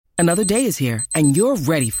Another day is here, and you're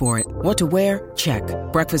ready for it. What to wear? Check.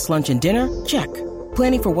 Breakfast, lunch, and dinner? Check.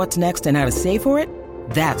 Planning for what's next and how to save for it?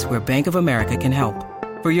 That's where Bank of America can help.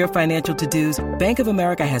 For your financial to-dos, Bank of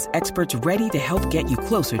America has experts ready to help get you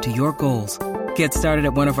closer to your goals. Get started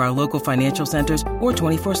at one of our local financial centers or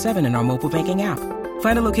 24/7 in our mobile banking app.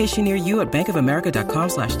 Find a location near you at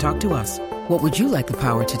bankofamerica.com/talktous. What would you like the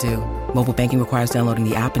power to do? Mobile banking requires downloading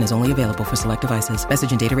the app and is only available for select devices.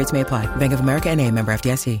 Message and data rates may apply. Bank of America N.A., member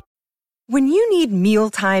FDIC. When you need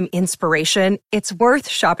mealtime inspiration, it's worth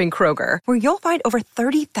shopping Kroger, where you'll find over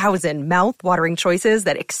 30,000 mouth-watering choices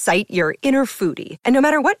that excite your inner foodie. And no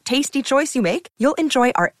matter what tasty choice you make, you'll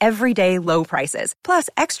enjoy our everyday low prices, plus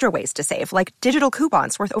extra ways to save, like digital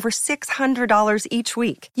coupons worth over $600 each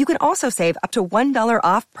week. You can also save up to $1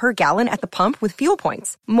 off per gallon at the pump with fuel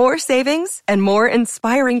points. More savings and more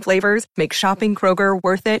inspiring flavors make shopping Kroger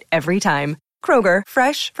worth it every time. Kroger,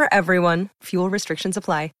 fresh for everyone. Fuel restrictions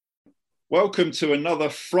apply. Welcome to another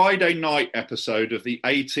Friday night episode of the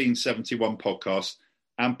 1871 podcast.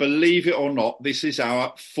 And believe it or not, this is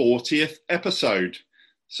our 40th episode.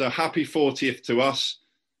 So happy 40th to us.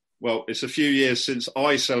 Well, it's a few years since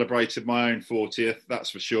I celebrated my own 40th,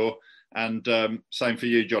 that's for sure. And same for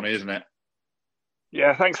you, Johnny, isn't it?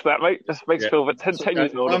 Yeah, thanks for that, mate. Just makes me feel 10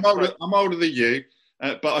 years older. I'm older than you,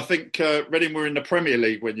 but I think Reading were in the Premier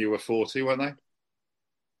League when you were 40, weren't they?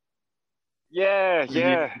 Yeah.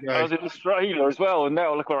 I was in Australia as well, and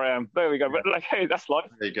now look where I am. There we go. But hey, that's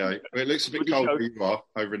life. There you go. Well, it looks a bit cold where you are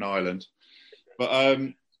over in Ireland. But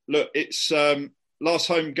look, it's last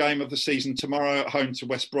home game of the season tomorrow at home to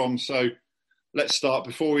West Brom. So let's start.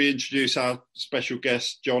 Before we introduce our special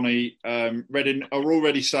guest, Johnny, Reading are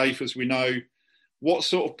already safe, as we know. What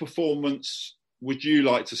sort of performance would you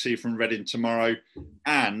like to see from Reading tomorrow?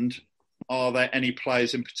 And are there any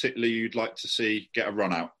players in particular you'd like to see get a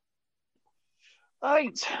run out?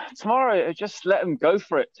 Right, tomorrow, just let them go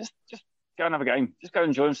for it. Just go and have a game. Just go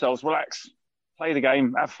enjoy themselves, relax, play the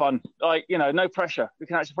game, have fun. No pressure. We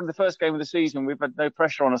can actually, from the first game of the season, we've had no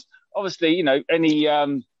pressure on us. Obviously, any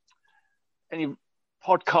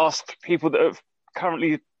podcast people that are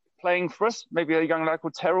currently playing for us, maybe a young lad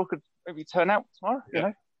called Terrell could maybe turn out tomorrow.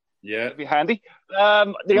 Yeah, it'd be handy.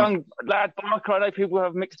 The young lad Barker, I know people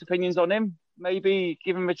have mixed opinions on him. Maybe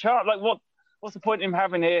give him a chance. What's the point in him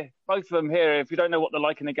having here, both of them here, if you don't know what they're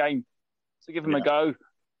like in the game? So give them a go.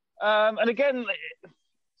 And again,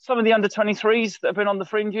 some of the under-23s that have been on the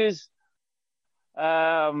fringes,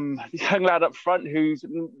 the young lad up front who's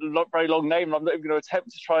not very long name, I'm not even going to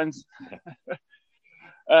attempt to try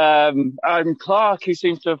and Clark, who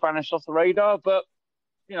seems to have vanished off the radar, but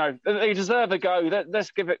they deserve a go.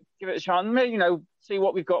 Let's give it a chance. See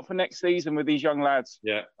what we've got for next season with these young lads.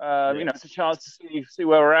 It's a chance to see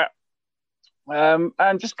where we're at.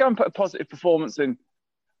 And just go and put a positive performance in.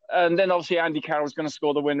 And then obviously Andy Carroll's going to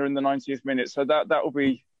score the winner in the 90th minute. So that will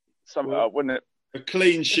be something up, wouldn't it? A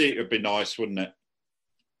clean sheet would be nice, wouldn't it?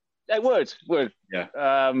 It would.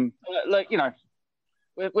 Yeah.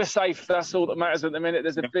 We're safe. That's all that matters at the minute.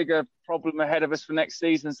 There's a bigger problem ahead of us for next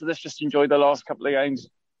season. So let's just enjoy the last couple of games.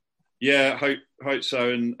 Yeah, hope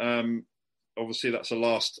so. And obviously that's the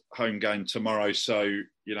last home game tomorrow. So,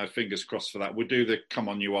 fingers crossed for that. We'll do the Come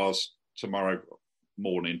On You R's tomorrow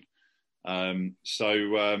morning. Well,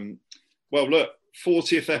 look,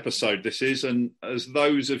 40th episode this is, and as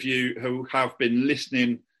those of you who have been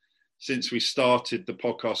listening since we started the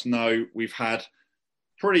podcast know, we've had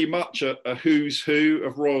pretty much a who's who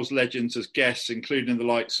of Royals legends as guests, including the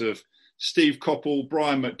likes of Steve Coppell,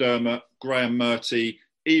 Brian McDermott, Graham Murty,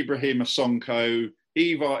 Ibrahim Asonko,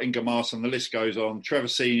 Ivar Ingemarson, the list goes on, Trevor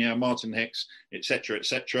Senior, Martin Hicks, etc.,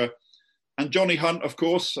 etc. And Johnny Hunt, of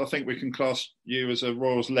course. I think we can class you as a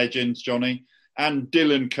Royals legend, Johnny. And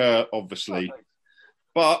Dylan Kerr, obviously.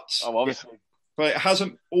 But it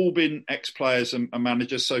hasn't all been ex-players and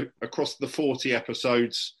managers. So across the 40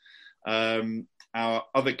 episodes, our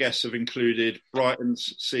other guests have included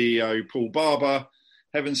Brighton's CEO, Paul Barber,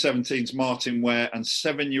 Heaven 17's Martin Ware, and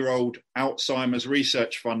 7-year-old Alzheimer's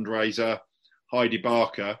research fundraiser, Heidi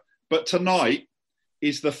Barker. But tonight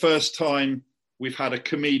is the first time we've had a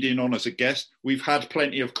comedian on as a guest. We've had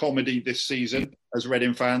plenty of comedy this season as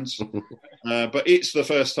Reading fans, but it's the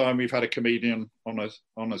first time we've had a comedian on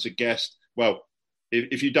as a guest. Well,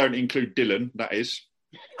 if you don't include Dylan, that is.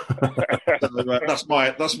 So, that's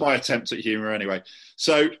my attempt at humour anyway.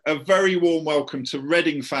 So a very warm welcome to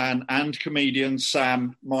Reading fan and comedian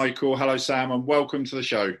Sam Michael. Hello, Sam, and welcome to the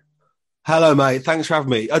show. Hello, mate. Thanks for having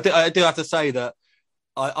me. I do have to say that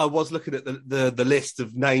I was looking at the list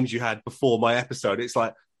of names you had before my episode. It's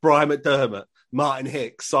like Brian McDermott, Martin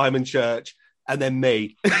Hicks, Simon Church, and then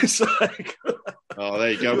me. It's like, oh,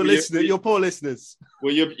 there you go. Your poor listeners.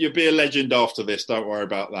 Well, you'll be a legend after this. Don't worry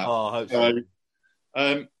about that. Oh, I hope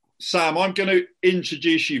so. Sam, I'm going to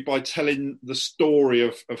introduce you by telling the story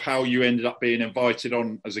of how you ended up being invited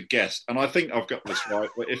on as a guest. And I think I've got this right.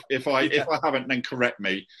 But if I haven't, then correct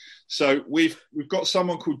me. So we've got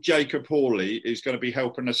someone called Jacob Hawley who's going to be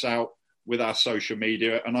helping us out with our social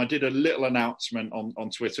media. And I did a little announcement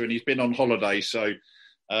on Twitter, and he's been on holiday, so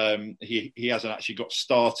he hasn't actually got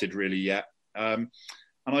started really yet. And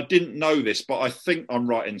I didn't know this, but I think I'm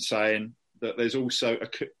right in saying that there's also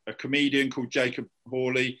a comedian called Jacob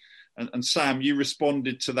Hawley. And Sam, you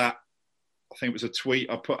responded to that. I think it was a tweet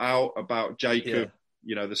I put out about Jacob,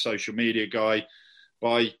 the social media guy,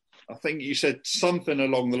 by, I think you said something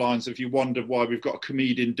along the lines of, you wondered why we've got a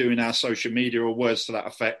comedian doing our social media, or words to that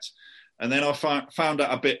effect. And then I found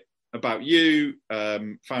out a bit about you,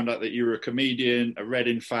 found out that you were a comedian, a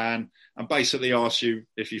Reading fan, and basically asked you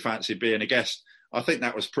if you fancied being a guest. I think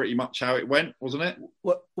that was pretty much how it went, wasn't it?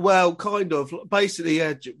 Well, kind of. Basically,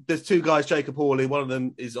 there's two guys, Jacob Hawley. One of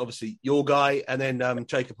them is obviously your guy, and then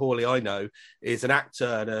Jacob Hawley, I know, is an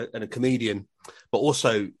actor and a comedian, but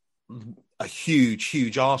also a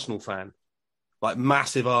huge Arsenal fan, like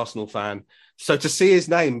massive Arsenal fan. So to see his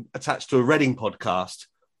name attached to a Reading podcast,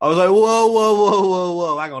 I was like,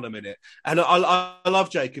 whoa, hang on a minute. And I love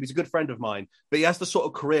Jacob. He's a good friend of mine, but he has the sort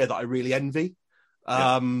of career that I really envy.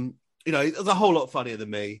 He's a whole lot funnier than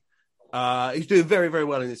me. He's doing very, very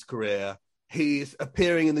well in his career. He's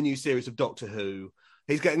appearing in the new series of Doctor Who.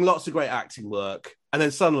 He's getting lots of great acting work. And then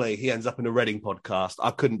suddenly he ends up in a Reading podcast. I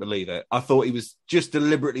couldn't believe it. I thought he was just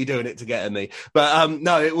deliberately doing it to get at me. But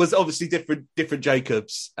no, it was obviously different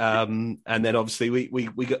Jacobs. And then obviously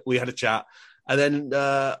we had a chat. And then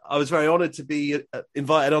I was very honoured to be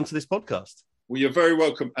invited onto this podcast. Well, you're very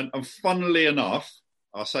welcome. And funnily enough,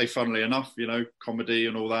 I say funnily enough, comedy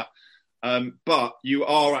and all that. But you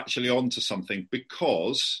are actually onto something,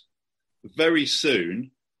 because very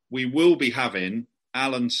soon we will be having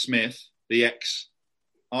Alan Smith, the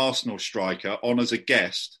ex-Arsenal striker, on as a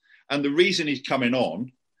guest. And the reason he's coming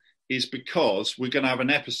on is because we're going to have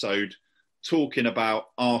an episode talking about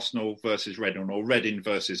Arsenal versus Reading, or Reading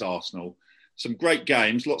versus Arsenal. Some great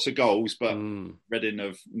games, lots of goals, but Reading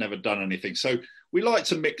have never done anything. So we like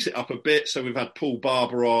to mix it up a bit. So we've had Paul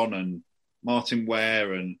Barber on, and Martin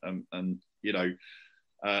Ware, and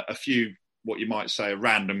a few, what you might say, a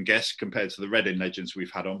random guest compared to the Reading legends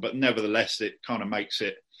we've had on. But nevertheless, it kind of makes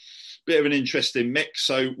it a bit of an interesting mix.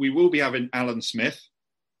 So we will be having Alan Smith,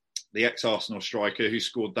 the ex-Arsenal striker who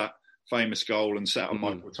scored that famous goal and set up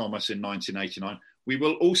Michael Thomas in 1989. We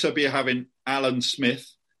will also be having Alan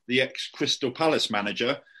Smith, the ex-Crystal Palace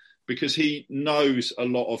manager, because he knows a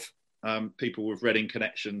lot of people with Reading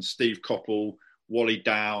connections, Steve Coppell, Wally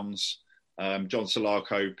Downs, John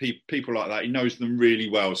Solarco, people like that. He knows them really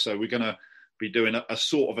well. So we're going to be doing a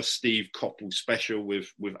sort of a Steve Coppell special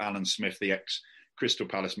with Alan Smith, the ex-Crystal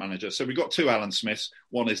Palace manager. So we've got two Alan Smiths.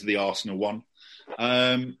 One is the Arsenal one.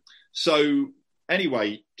 So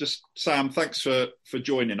anyway, just Sam, thanks for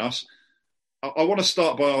joining us. I want to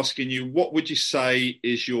start by asking you, what would you say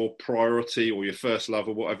is your priority, or your first love,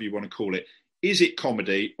 or whatever you want to call it? Is it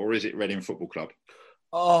comedy, or is it Reading Football Club?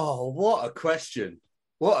 Oh, what a question.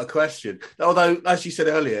 What a question. Although, as you said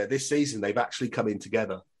earlier, this season, they've actually come in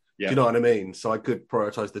together. Yeah. Do you know what I mean? So I could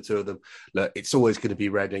prioritise the two of them. Look, it's always going to be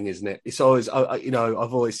Reading, isn't it? It's always,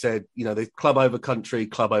 I've always said, the club over country,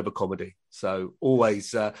 club over comedy. So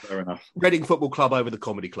always fair enough. Reading Football Club over the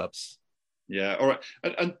comedy clubs. Yeah, all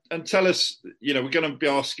right. And tell us, we're going to be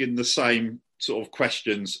asking the same sort of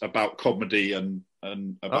questions about comedy and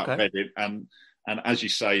about Reading. And as you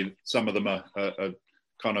say, some of them are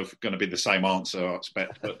kind of going to be the same answer, I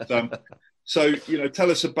expect. But so,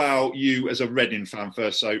 tell us about you as a Reading fan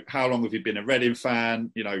first. So how long have you been a Reading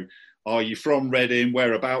fan? Are you from Reading?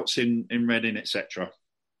 Whereabouts in Reading, etc.?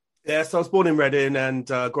 Yeah, so I was born in Reading and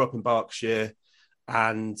grew up in Berkshire.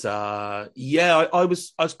 And I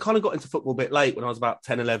kind of got into football a bit late when I was about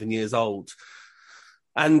 10, 11 years old.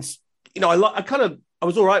 And, I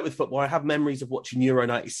was all right with football. I have memories of watching Euro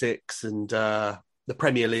 96 and the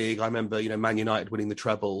Premier League. I remember, Man United winning the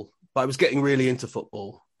treble. But I was getting really into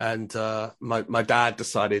football. And my dad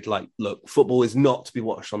decided, look, football is not to be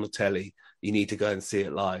watched on the telly. You need to go and see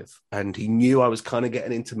it live. And he knew I was kind of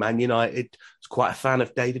getting into Man United. I was quite a fan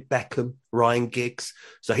of David Beckham, Ryan Giggs.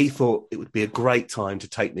 So he thought it would be a great time to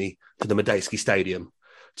take me to the Madejski Stadium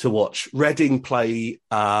to watch Reading play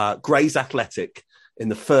Grays Athletic in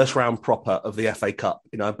the first round proper of the FA Cup,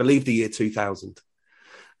 I believe the year 2000.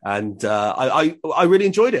 And I really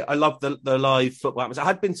enjoyed it. I loved the live football atmosphere. I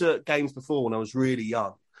had been to games before when I was really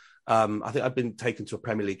young. I think I'd been taken to a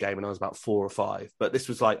Premier League game when I was about 4 or 5, but this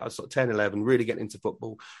was like, I was sort of 10, 11, really getting into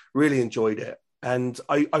football, really enjoyed it. And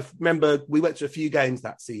I remember we went to a few games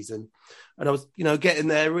that season, and I was, getting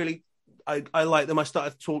there really. I liked them. I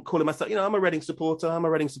started calling myself, I'm a Reading supporter. I'm a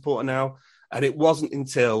Reading supporter now. And it wasn't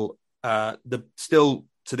until still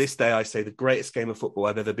to this day, I say the greatest game of football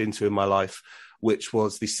I've ever been to in my life, which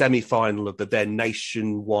was the semi-final of the then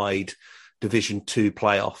nationwide Division 2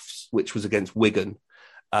 playoffs, which was against Wigan,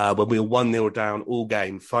 when we were 1-0 down all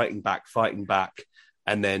game, fighting back,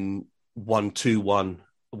 and then won 2-1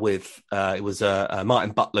 with it was a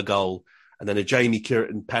Martin Butler goal and then a Jamie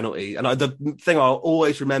Curtin penalty. And the thing I'll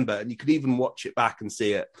always remember, and you could even watch it back and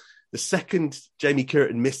see it, the second Jamie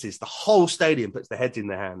Curtin misses, the whole stadium puts their heads in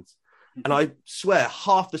their hands. And I swear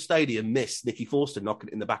half the stadium missed Nicky Forster knocking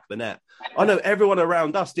it in the back of the net. I know everyone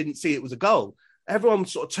around us didn't see it was a goal. Everyone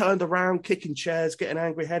sort of turned around, kicking chairs, getting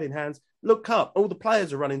angry, head in hands. Look up, all the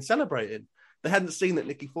players are running, celebrating. They hadn't seen that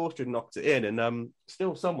Nicky Forster had knocked it in, and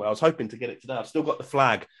still somewhere. I was hoping to get it today. I've still got the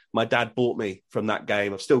flag my dad bought me from that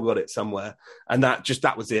game. I've still got it somewhere, and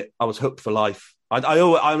that was it. I was hooked for life.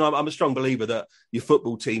 I'm a strong believer that your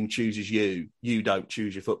football team chooses you. You don't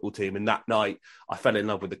choose your football team. And that night, I fell in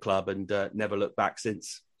love with the club and never looked back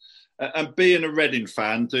since. And being a Reading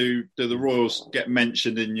fan, do the Royals get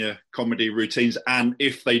mentioned in your comedy routines? And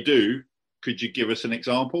if they do, could you give us an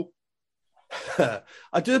example?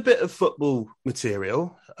 I do a bit of football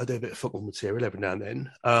material. Every now and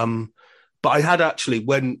then. But I had actually,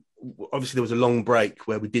 when obviously there was a long break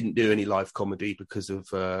where we didn't do any live comedy because of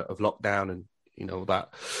lockdown and all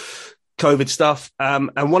that COVID stuff. And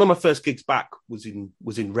one of my first gigs back was in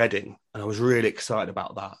Reading, and I was really excited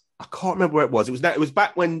about that. I can't remember where it was. It was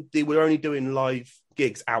back when they were only doing live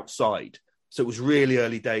gigs outside, so it was really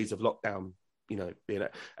early days of lockdown. And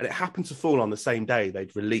it happened to fall on the same day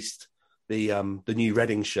they'd released the new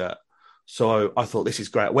Reading shirt. So I thought, this is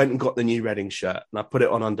great. I went and got the new Reading shirt and I put it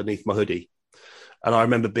on underneath my hoodie. And I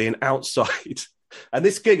remember being outside, and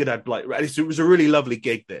this gig it was a really lovely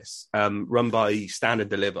gig. This run by Stand and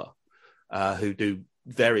Deliver, who do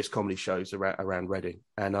various comedy shows around Reading,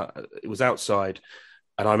 and it was outside.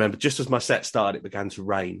 And I remember just as my set started, it began to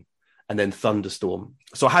rain and then thunderstorm.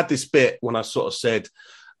 So I had this bit when I sort of said,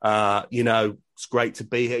 it's great to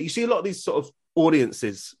be here. You see a lot of these sort of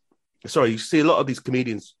audiences. You see a lot of these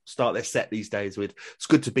comedians start their set these days with, it's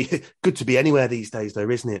good to be anywhere these days though,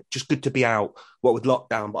 isn't it? Just good to be out, what with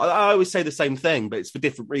lockdown. But I always say the same thing, but it's for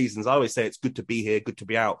different reasons. I always say it's good to be here, good to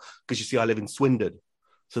be out, because you see, I live in Swindon.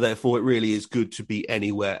 So therefore it really is good to be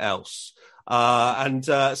anywhere else. So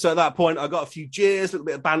at that point I got a few jeers, a little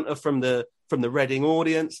bit of banter from the Reading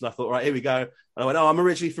audience. And I thought, right, here we go. And I went, I'm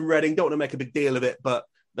originally from Reading, don't want to make a big deal of it. But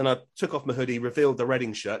then I took off my hoodie, revealed the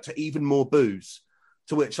Reading shirt to even more boos.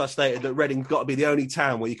 To which I stated that Reading's got to be the only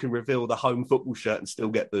town where you can reveal the home football shirt and still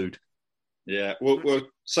get booed. Yeah, well,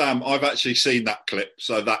 Sam, I've actually seen that clip,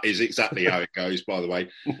 so that is exactly how it goes, by the way.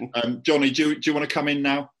 Johnny, do you want to come in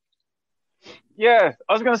now? Yeah,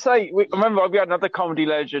 I was going to say, remember we had another comedy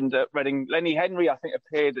legend at Reading, Lenny Henry, I think,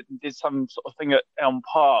 appeared and did some sort of thing at Elm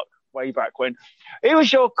Park way back when. Who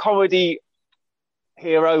was your comedy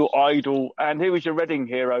hero, idol, and who was your Reading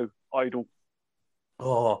hero, idol?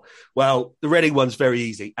 Oh, well, the Reading one's very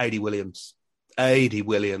easy. A.D. Williams.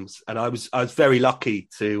 And I was very lucky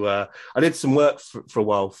to, I did some work for a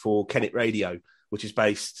while for Kennet Radio, which is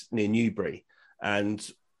based near Newbury. And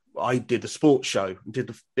I did a sports show, did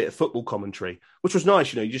a bit of football commentary, which was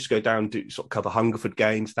nice. You just go down and do sort of cover Hungerford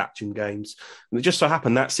games, Thatcham games. And it just so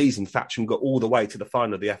happened that season, Thatcham got all the way to the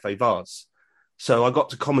final of the FA Vase. So I got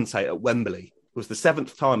to commentate at Wembley. It was the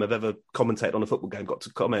 7th time I've ever commentated on a football game. Got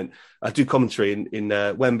to comment. I do commentary in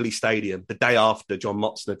Wembley Stadium the day after John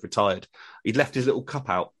Motson had retired. He'd left his little cup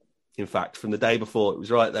out, in fact, from the day before. It was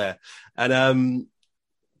right there. And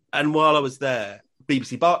while I was there,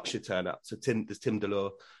 BBC Berkshire turned up. So there's Tim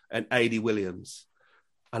Delore and A.D. Williams.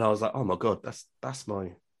 And I was like, oh my God, that's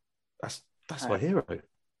my hero.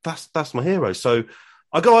 That's my hero. So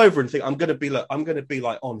I go over and think I'm going to be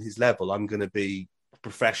like on his level. I'm going to be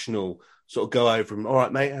professional, sort of go over and, all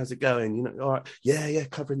right, mate, how's it going? All right, yeah,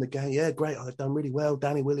 covering the game. Yeah, great. I've done really well.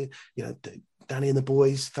 Danny Williams, Danny and the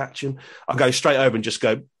boys, Thatcham. I go straight over and just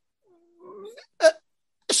go,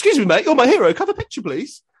 excuse me, mate, you're my hero. Cover picture,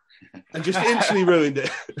 please. And just instantly ruined it.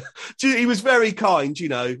 He was very kind,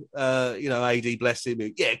 AD, bless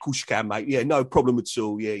him. Yeah, of course you can, mate. Yeah, no problem at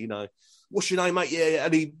all. Yeah, what's your name, mate? Yeah.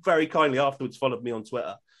 And he very kindly afterwards followed me on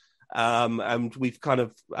Twitter. And we've kind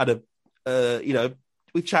of had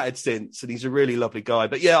we've chatted since, and he's a really lovely guy.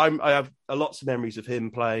 But yeah, I have lots of memories of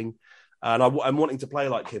him playing, and I'm wanting to play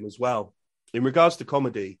like him as well. In regards to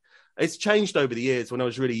comedy, It's changed over the years. When I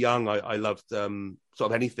was really young, I loved sort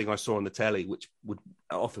of anything I saw on the telly, which would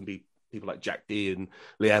often be people like Jack Dee and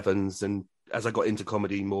Lee Evans. And as I got into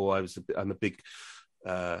comedy more, I'm a big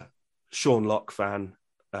Sean Locke fan,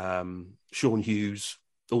 Sean Hughes,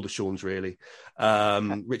 all the Seans really,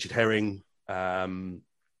 Richard Herring. And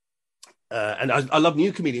I love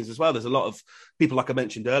new comedians as well. There's a lot of people, like I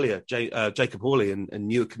mentioned earlier, Jacob Hawley and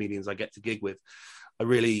newer comedians I get to gig with. I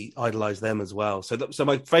really idolise them as well. So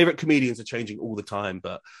my favourite comedians are changing all the time.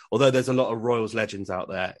 But although there's a lot of Royals legends out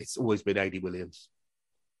there, it's always been Adi Williams.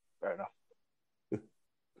 Fair enough.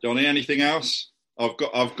 Johnny, anything else? I've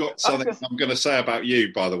got something I'm going to say about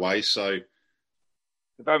you, by the way. So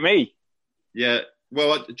about me? Yeah.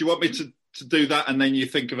 Well, do you want me to do that, and then you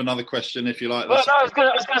think of another question if you like? Well, no, I was going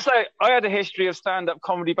to say I had a history of stand-up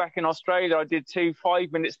comedy back in Australia. I did 2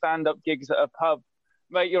 5-minute stand-up gigs at a pub.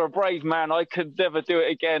 Mate, you're a brave man. I could never do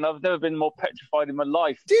it again. I've never been more petrified in my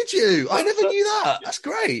life. Did you? I never knew that. That's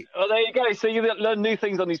great. Oh, there you go. So you learn new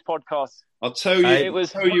things on these podcasts. I'll tell you. It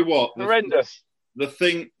was what. Horrendous. The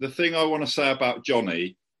thing I want to say about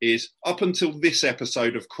Johnny is, up until this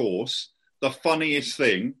episode, of course, the funniest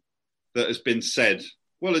thing that has been said.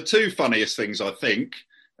 Well, the 2 funniest things I think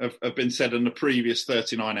have been said in the previous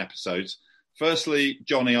 39 episodes. Firstly,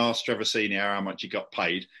 Johnny asked Trevor Senior how much he got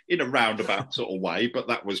paid in a roundabout sort of way, but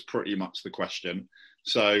that was pretty much the question.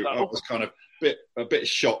 So I was kind of a bit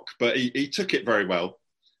shocked, but he took it very well.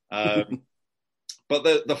 But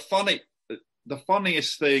the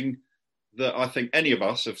funniest thing that I think any of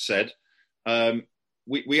us have said,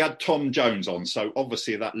 we had Tom Jones on, so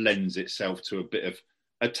obviously that lends itself to a bit of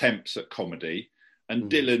attempts at comedy. And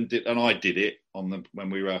Dylan did, and I did it when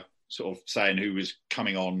we were sort of saying who was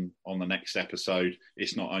coming on the next episode.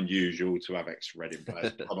 It's not unusual to have ex-Reading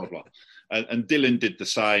players, blah, blah, blah. And Dylan did the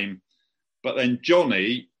same. But then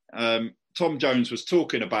Johnny, Tom Jones was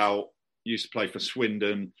talking about, used to play for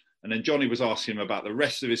Swindon, and then Johnny was asking him about the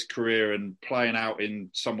rest of his career and playing out in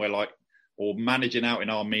somewhere like, or managing out in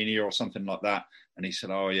Armenia or something like that. And he said,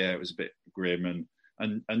 oh yeah, it was a bit grim.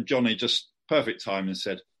 And Johnny just, perfect time, and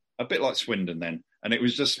said, a bit like Swindon then. And it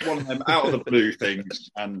was just one of them out of the blue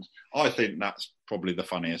things. And I think that's probably the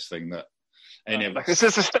funniest thing that any of us... This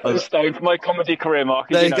is a stepping stone for my comedy career, Mark.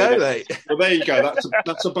 There you go, mate. Well, there you go.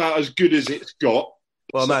 That's about as good as it's got.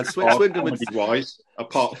 Well, man, Swindon comedy-wise,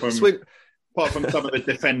 apart from some of the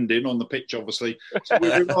defending on the pitch, obviously. So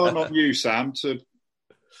we're relying on you, Sam, to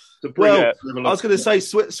bring I was going to say,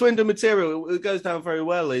 Swindon material, it goes down very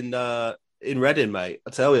well in Reading, mate.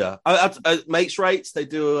 I tell you, mates rates. They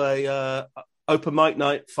do a open mic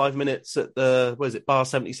night, 5 minutes at the Bar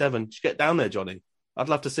 77. Just get down there, Johnny. I'd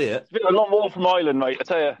love to see it. It's been a lot more from Ireland, mate. I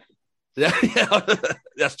tell you. Yeah,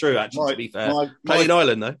 that's true. Actually, to be fair, playing in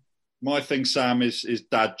Ireland though. My thing, Sam, is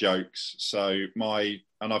dad jokes. So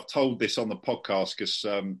and I've told this on the podcast because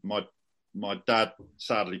my dad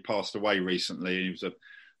sadly passed away recently. He was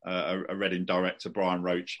a Reading director, Brian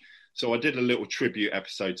Roach. So I did a little tribute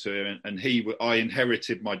episode to him, and I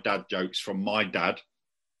inherited my dad jokes from my dad.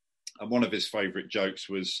 And one of his favourite jokes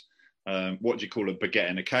was, what do you call a baguette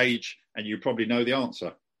in a cage? And you probably know the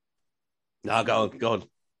answer. No, go on.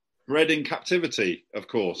 Bred in captivity, of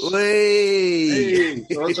course. Hey.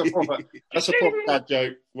 So that's a proper dad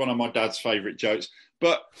joke, one of my dad's favourite jokes.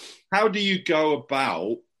 But how do you go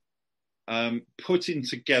about putting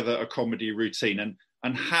together a comedy routine,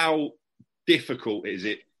 and how difficult is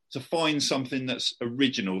it to find something that's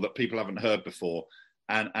original that people haven't heard before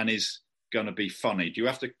and is going to be funny? Do you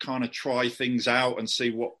have to kind of try things out and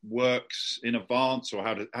see what works in advance, or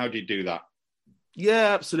how do you do that?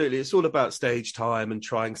 Yeah, absolutely. It's all about stage time and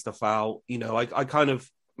trying stuff out. You know,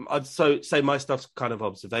 I'd say my stuff's kind of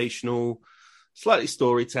observational, slightly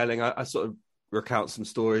storytelling. I sort of recount some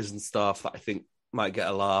stories and stuff that I think might get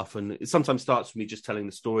a laugh, and it sometimes starts with me just telling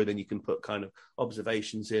the story, then you can put kind of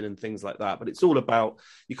observations in and things like that. But it's all about,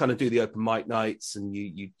 you kind of do the open mic nights and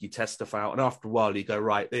you test stuff out, and after a while you go,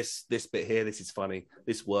 right, this bit here, this is funny,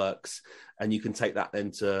 this works, and you can take that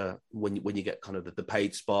then to when you get kind of the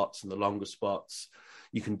paid spots and the longer spots,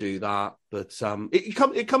 you can do that. But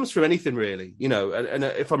it comes through anything really, you know. And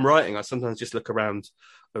if I'm writing, I sometimes just look around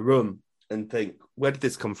a room and think, where did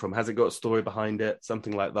this come from? Has it got a story behind it?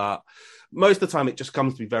 Something like that. Most of the time, it just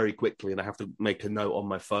comes to me very quickly, and I have to make a note on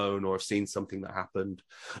my phone, or I've seen something that happened.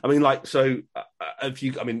 I mean, you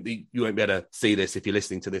won't be able to see this if you're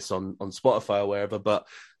listening to this on Spotify or wherever, but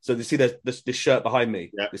so you see this shirt behind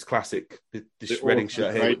me, this classic, this Reading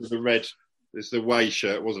shirt here. The red, it's the away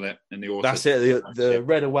shirt, wasn't it? In the autumn. That's it, the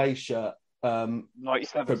red away shirt.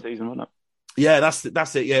 97 season, wasn't it? Yeah,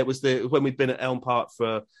 that's it. Yeah, it was when we'd been at Elm Park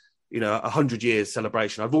for 100 years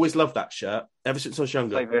celebration. I've always loved that shirt ever since I was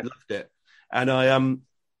younger. I loved it. And I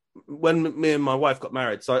when me and my wife got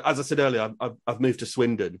married, so as I said earlier, I've moved to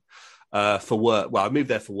Swindon for work. Well, I moved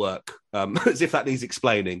there for work, as if that needs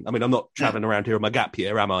explaining. I mean, I'm not traveling around here on my gap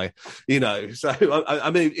year, am I? So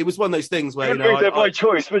I mean, it was one of those things where, you moved there by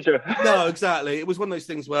choice, would you? No, exactly. It was one of those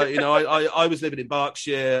things where, I was living in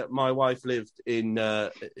Berkshire. My wife lived in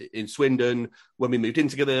Swindon. When we moved in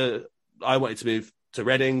together, I wanted to move to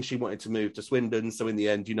Reading. She wanted to move to Swindon. So in the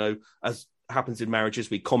end, as happens in marriages,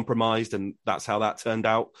 we compromised, and that's how that turned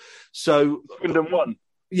out. So Swindon won.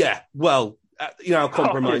 Yeah, well, how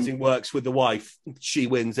compromising works with the wife. She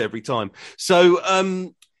wins every time. So,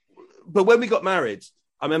 but when we got married,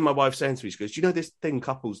 I remember my wife saying to me, she goes, "Do you know this thing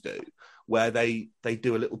couples do where they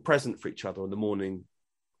do a little present for each other on the morning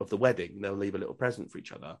of the wedding? They'll leave a little present for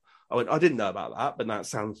each other." I went, "I didn't know about that, but that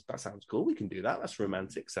sounds cool. We can do that. That's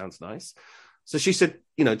romantic. Sounds nice." So she said,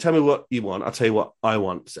 "Tell me what you want. I'll tell you what I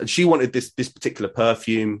want." And she wanted this particular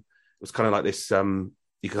perfume. It was kind of like this,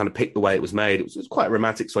 you can kind of pick the way it was made. It was quite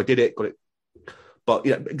romantic. So I did it, got it. But,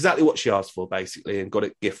 exactly what she asked for, basically, and got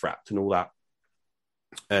it gift wrapped and all that.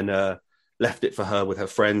 And left it for her with her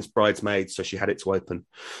friends, bridesmaids, so she had it to open.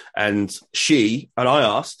 And I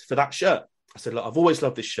asked for that shirt. I said, "Look, I've always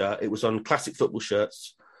loved this shirt. It was on Classic Football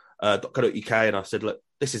Shirts, .co.uk. And I said, "Look,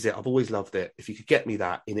 this is it. I've always loved it. If you could get me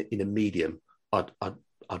that in a medium, I'd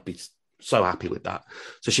be so happy with that."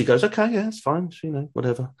 So she goes, "Okay, yeah, it's fine,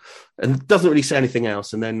 whatever," and doesn't really say anything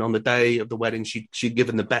else. And then on the day of the wedding, she'd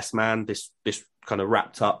given the best man this kind of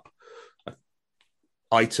wrapped up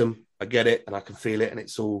item. I get it, and I can feel it, and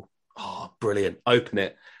it's all brilliant. Open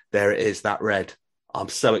it, there it is, that red. I'm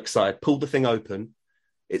so excited. Pulled the thing open.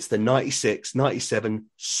 It's the 96-97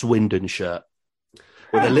 Swindon shirt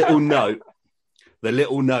with a little note. The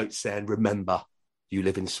little note saying, "Remember, you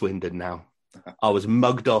live in Swindon now." I was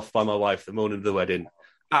mugged off by my wife the morning of the wedding.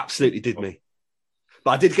 Absolutely did me.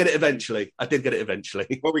 But I did get it eventually.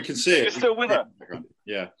 Well, we can see it. You're still with her.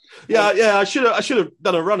 Yeah. Yeah. I should have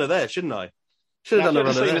done a runner there, shouldn't I? Should have done a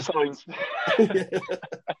runner there.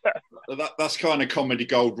 That's kind of comedy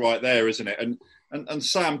gold right there, isn't it? And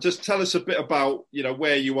Sam, just tell us a bit about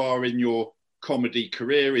where you are in your comedy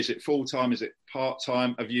career. Is it full time? Is it part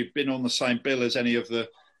time? Have you been on the same bill as any of the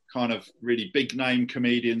kind of really big name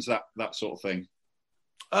comedians, that sort of thing?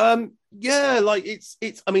 Yeah, like it's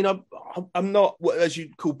I mean, I'm not what as you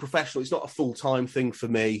call professional. It's not a full-time thing for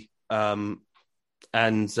me. But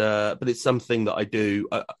it's something that I do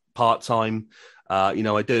part-time. I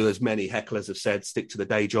do, as many hecklers have said, stick to the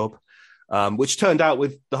day job, which turned out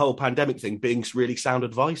with the whole pandemic thing being really sound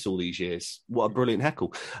advice all these years. What a brilliant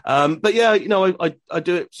heckle. But yeah, I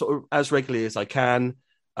do it sort of as regularly as I can.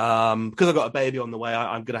 Because I've got a baby on the way,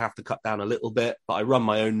 I'm going to have to cut down a little bit, but I run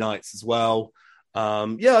my own nights as well.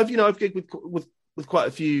 I've gigged with quite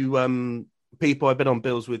a few people. I've been on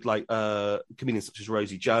bills with like comedians such as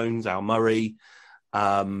Rosie Jones, Al Murray,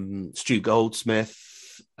 Stu Goldsmith,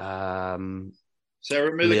 Sarah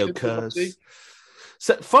Milligan, Leo Kurz.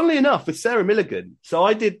 So, funnily enough, with Sarah Milligan, so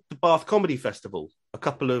I did the Bath Comedy Festival a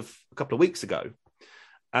couple of weeks ago,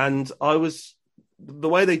 and the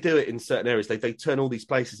way they do it in certain areas, they turn all these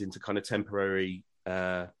places into kind of temporary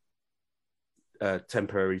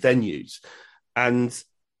venues. And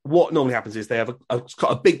what normally happens is they have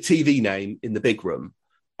a big TV name in the big room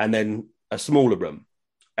and then a smaller room.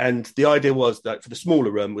 And the idea was that for the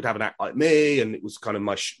smaller room, we'd have an act like me, and it was kind of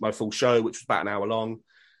my full show, which was about an hour long.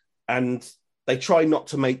 And they try not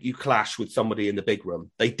to make you clash with somebody in the big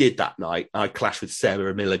room. They did that night. I clashed with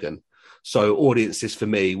Sarah Milligan. So audiences for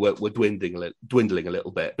me were dwindling a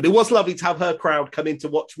little bit. But it was lovely to have her crowd come in to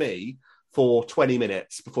watch me for 20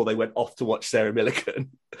 minutes before they went off to watch Sarah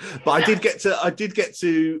Milligan. But I did get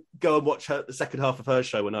to go and watch the second half of her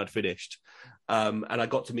show when I'd finished. And I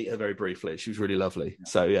got to meet her very briefly. She was really lovely.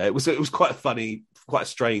 So yeah, it was quite a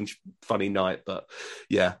strange, funny night, but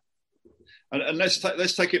yeah. And let's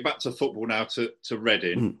take it back to football now, to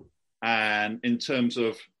Reading. And in terms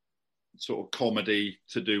of sort of comedy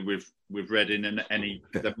to do with Reading, and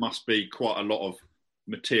there must be quite a lot of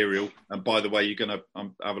material. And by the way, you're going to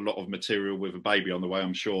have a lot of material with a baby on the way,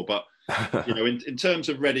 I'm sure. But in terms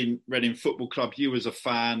of Reading Football Club, you as a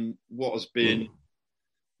fan, what has been,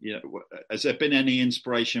 has there been any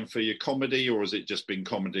inspiration for your comedy, or has it just been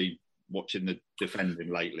comedy watching the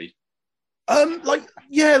defending lately? The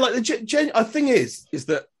thing is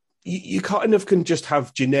that you kind of can just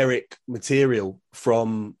have generic material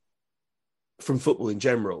from football in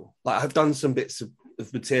general. Like, I've done some bits of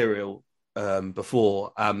material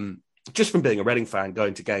before, just from being a Reading fan,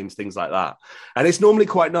 going to games, things like that. And it's normally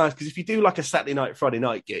quite nice because if you do like a Saturday night, Friday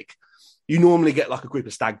night gig, you normally get like a group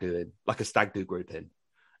of stag do in, like a stag do group in,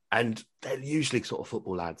 and they're usually sort of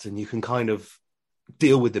football lads, and you can kind of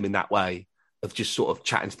deal with them in that way of just sort of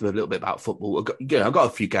chatting to them a little bit about football. I've got a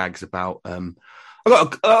few gags about. I've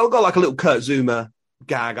got like a little Kurt Zuma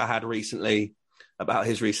gag I had recently about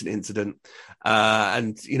his recent incident,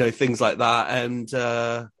 and things like that, and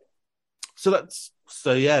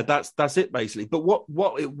that's it basically. But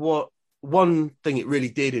what one thing it really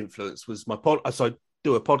did influence was my pod. So I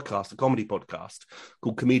do a podcast, a comedy podcast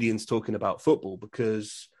called Comedians Talking About Football,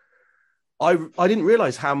 because I didn't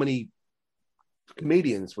realize how many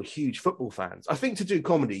comedians were huge football fans. I think to do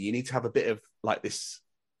comedy, you need to have a bit of like this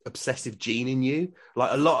obsessive gene in you.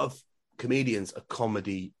 Like a lot of comedians are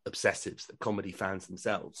comedy obsessives, they're comedy fans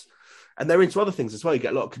themselves, and they're into other things as well. You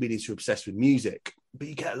get a lot of comedians who are obsessed with music, but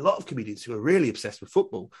you get a lot of comedians who are really obsessed with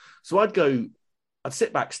football. So I'd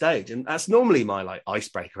sit backstage, and that's normally my like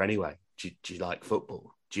icebreaker anyway. Do you like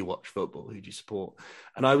football? Do you watch football? Who do you support?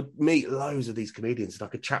 And I would meet loads of these comedians, and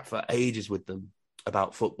I could chat for ages with them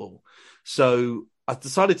about football. So I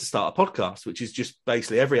decided to start a podcast, which is just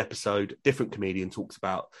basically every episode, different comedian talks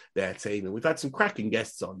about their team. And we've had some cracking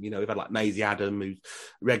guests on. We've had like Maisie Adam, who's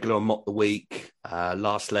regular on Mock the Week,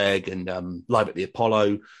 Last Leg, and Live at the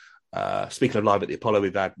Apollo. Speaking of Live at the Apollo,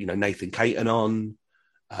 we've had, Nathan Caton on.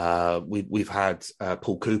 We've had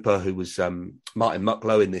Paul Cooper, who was Martin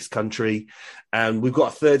Mucklow in This Country. And we've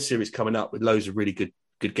got a third series coming up with loads of really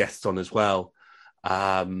good guests on as well.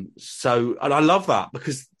 And I love that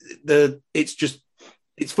because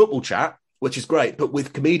it's football chat, which is great, but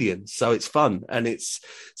with comedians, so it's fun, and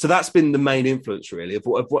so that's been the main influence really of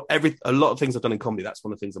what a lot of things I've done in comedy. That's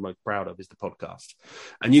one of the things I'm most proud of is the podcast,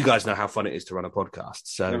 and you guys know how fun it is to run a podcast.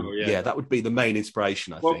 So yeah, that would be the main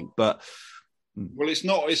inspiration, I think. But it's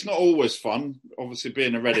not always fun. Obviously,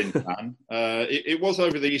 being a Reading fan, it was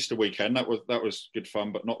over the Easter weekend. That was good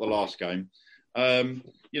fun, but not the last game.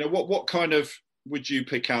 What kind of would you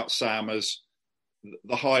pick out, Sam, as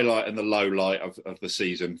the highlight and the low light of the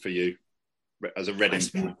season for you as a Reading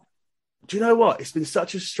fan? Do you know what? It's been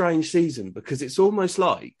such a strange season because it's almost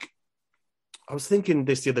like, I was thinking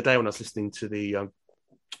this the other day when I was listening to the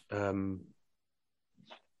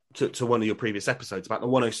to one of your previous episodes about the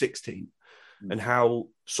 106 team and how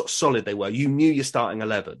sort of solid they were. You knew your starting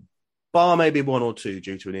 11, bar maybe one or two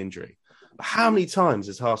due to an injury. But how many times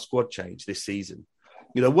has our squad changed this season?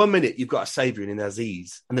 1 minute you've got a saviour in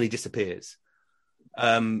Aziz, and then he disappears.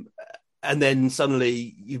 And then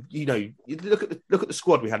suddenly you look at the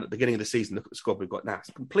squad we had at the beginning of the season. Look at the squad we've got now.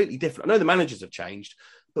 It's completely different. I know the managers have changed,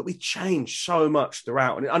 but we changed so much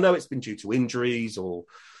throughout. And I know it's been due to injuries or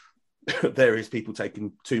various people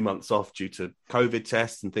taking 2 months off due to COVID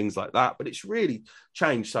tests and things like that. But it's really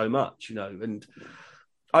changed so much, And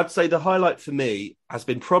I'd say the highlight for me has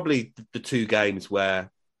been probably the two games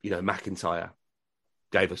where McIntyre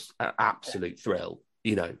gave us an absolute thrill.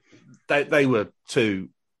 They were two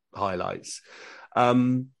highlights.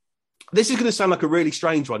 This is going to sound like a really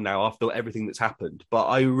strange one now after everything that's happened, but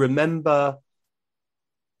I remember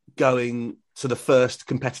going to the first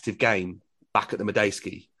competitive game back at the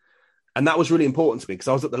Madejski, and that was really important to me because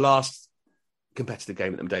I was at the last competitive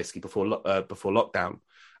game at the Madejski before lockdown,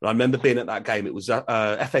 and I remember being at that game. It was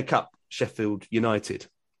FA Cup, Sheffield United,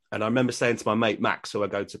 and I remember saying to my mate Max, who I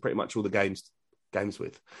go to pretty much all the games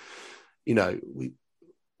with, we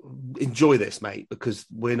enjoy this, mate, because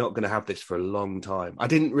we're not going to have this for a long time. I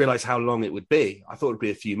didn't realize how long it would be. I thought it would be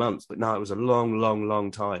a few months, but no, it was a long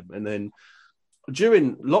time. And then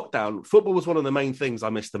during lockdown, football was one of the main things I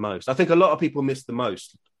missed the most. I think a lot of people miss the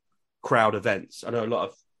most crowd events. I know a lot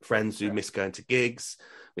of friends who miss going to gigs,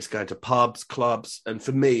 miss going to pubs, clubs, and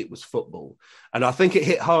for me, it was football. And I think it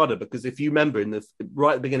hit harder because if you remember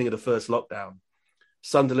right at the beginning of the first lockdown,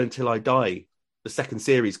 Sunderland Till I Die, the second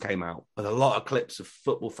series came out, and a lot of clips of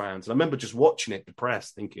football fans. And I remember just watching it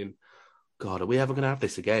depressed, thinking, God, are we ever going to have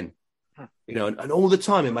this again? And all the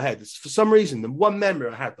time in my head, for some reason, the one memory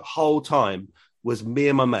I had the whole time was me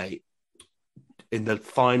and my mate in the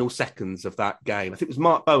final seconds of that game. I think it was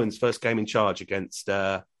Mark Bowen's first game in charge against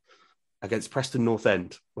Preston North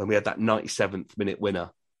End when we had that 97th minute winner.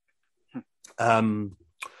 Who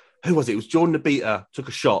was it? It was Jordan Abita took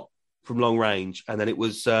a shot from long range, and then it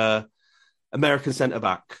was American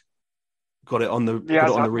centre-back got it on the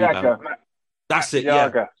rebound. Yaga. That's it,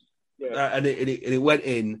 Yaga. Yeah. And it went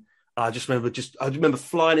in. I remember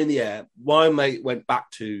flying in the air. My mate went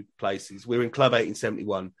back 2 places. We were in Club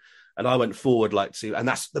 1871, and I went forward and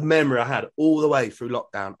that's the memory I had all the way through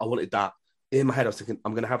lockdown. I wanted that. In my head, I was thinking,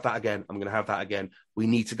 I'm going to have that again. We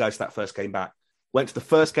need to go to that first game back. Went to the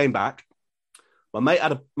first game back.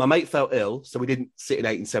 My mate fell ill, so we didn't sit in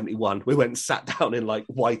 1871. We went and sat down in like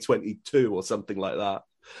Y22 or something like that.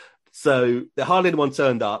 So hardly anyone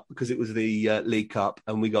turned up because it was the League Cup,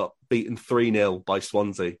 and we got beaten 3-0 by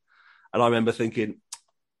Swansea. And I remember thinking,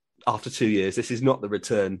 after 2 years, this is not the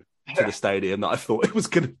return to the stadium that I thought it was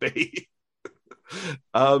going to be.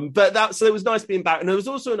 So it was nice being back. And there was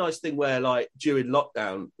also a nice thing where, like, during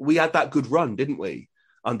lockdown, we had that good run, didn't we?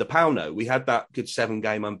 Under Pauno, we had that good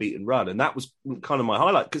 7-game unbeaten run. And that was kind of my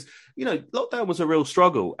highlight because, you know, lockdown was a real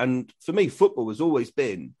struggle. And for me, football has always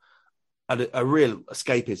been a real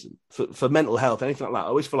escapism for mental health, anything like that. I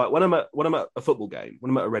always feel like when I'm at a football game,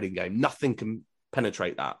 when I'm at a Reading game, nothing can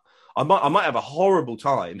penetrate that. I might have a horrible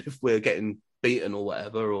time if we're getting beaten or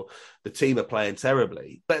whatever, or the team are playing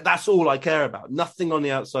terribly. But that's all I care about. Nothing on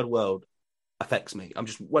the outside world affects me.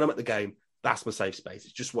 When I'm at the game, that's my safe space.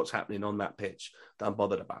 It's just what's happening on that pitch that I'm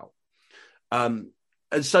bothered about. And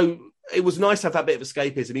so it was nice to have that bit of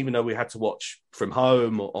escapism, even though we had to watch from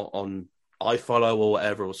home or on iFollow or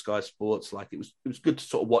whatever, or Sky Sports. Like, it was good to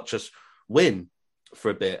sort of watch us win for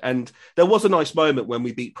a bit. And there was a nice moment when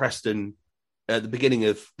we beat Preston at the beginning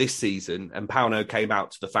of this season, and Pauno came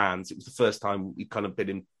out to the fans. It was the first time we'd kind of been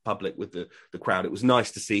in public with the crowd. It was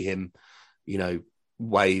nice to see him, you know,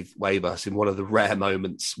 wave us in one of the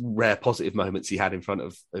rare positive moments he had in front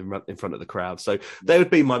of the crowd. So they would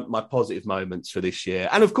be my positive moments for this year.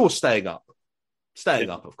 And of course, staying up,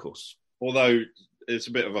 of course. Although it's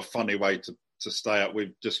a bit of a funny way to stay up.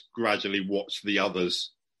 We've just gradually watched the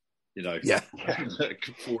others, you know,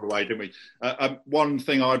 fall away, didn't we? One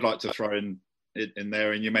thing I'd like to throw in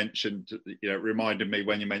there, and you mentioned, you know, it reminded me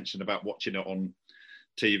when you mentioned about watching it on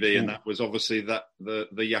TV, and that was obviously that the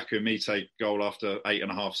Yaku Mite goal after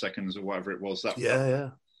 8.5 seconds or whatever it was. That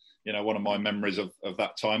you know, one of my memories of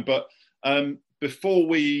that time. But before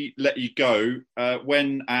we let you go,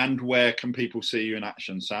 when and where can people see you in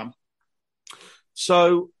action, Sam?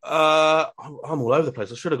 So I'm all over the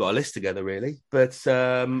place. I should have got a list together, really, but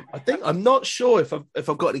I think I'm not sure if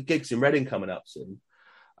I've got any gigs in Reading coming up soon.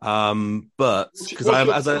 But because I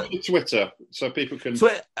have Twitter, so people can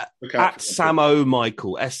look at Samo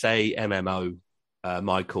Michael, SAMMO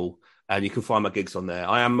Michael, and you can find my gigs on there.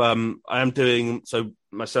 I am doing so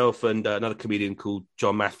myself and another comedian called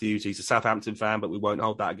John Matthews. He's a Southampton fan, but we won't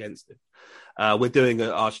hold that against him. We're doing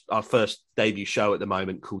our first debut show at the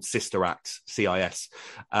moment called Sister Act, CIS.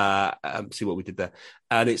 See what we did there.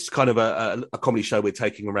 And it's kind of a comedy show we're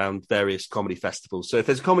taking around various comedy festivals. So if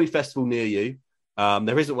there's a comedy festival near you,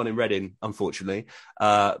 there isn't one in Reading, unfortunately.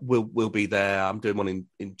 We'll be there. I'm doing one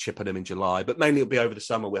in Chippenham in July, but mainly it'll be over the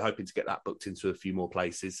summer. We're hoping to get that booked into a few more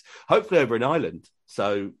places, hopefully over in Ireland.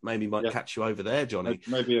 So maybe might catch you over there, Johnny.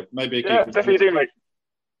 Maybe a yeah, definitely do, mate.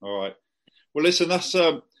 All right. Well, listen, that's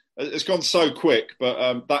it's gone so quick,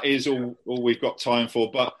 but that is all we've got time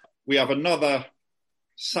for. But we have another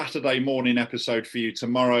Saturday morning episode for you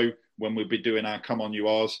tomorrow when we'll be doing our Come On You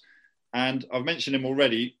R's. And I've mentioned him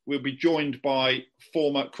already. We'll be joined by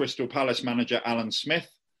former Crystal Palace manager Alan Smith,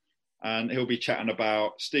 and he'll be chatting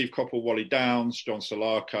about Steve Coppell, Wally Downes, John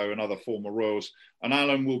Solarco and other former Royals. And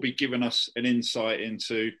Alan will be giving us an insight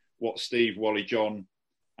into what Steve, Wally, John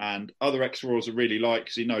and other ex-Royals are really like,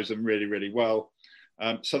 because he knows them really, really well.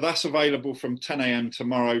 So that's available from 10 a.m.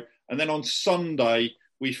 tomorrow. And then on Sunday,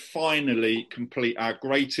 we finally complete our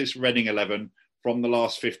greatest Reading 11 from the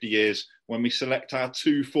last 50 years when we select our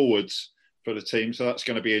 2 forwards for the team. So that's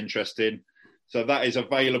going to be interesting. So that is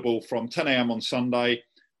available from 10 a.m. on Sunday.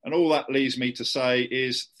 And all that leaves me to say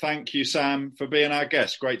is thank you, Sam, for being our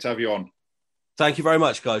guest. Great to have you on. Thank you very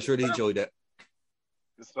much, guys. Really enjoyed it.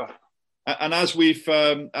 Good stuff. And as we've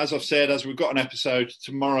got an episode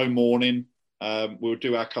tomorrow morning, we'll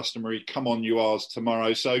do our customary Come On You R's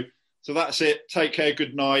tomorrow. So that's it. Take care.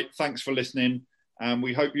 Good night. Thanks for listening. And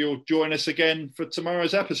we hope you'll join us again for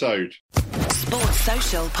tomorrow's episode. Sports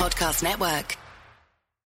Social Podcast Network.